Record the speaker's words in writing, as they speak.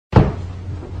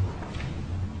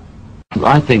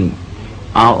I think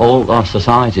all our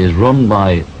society is run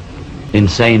by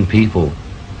insane people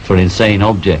for insane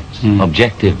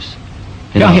objectives.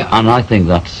 You know, and I think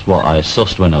that's what I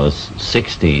sussed when I was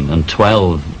 16 and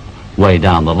 12 way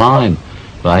down the line,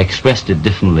 but I expressed it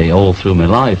differently all through my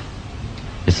life.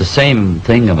 It's the same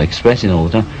thing I'm expressing all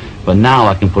the time, but now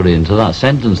I can put it into that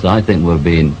sentence that I think we're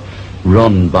being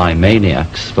run by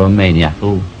maniacs for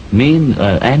maniacal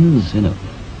ends, you know.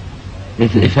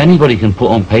 If anybody can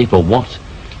put on paper what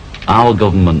our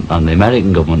government and the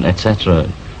American government, etc.,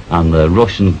 and the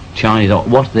Russian, Chinese,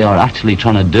 what they are actually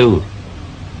trying to do,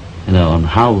 you know, and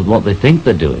what they think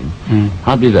they're doing,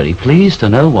 I'd be very pleased to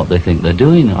know what they think they're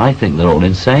doing. I think they're all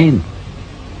insane,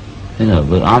 you know,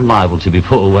 but I'm liable to be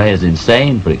put away as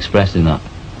insane for expressing that.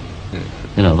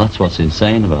 You know, that's what's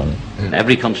insane about it.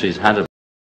 Every country's had a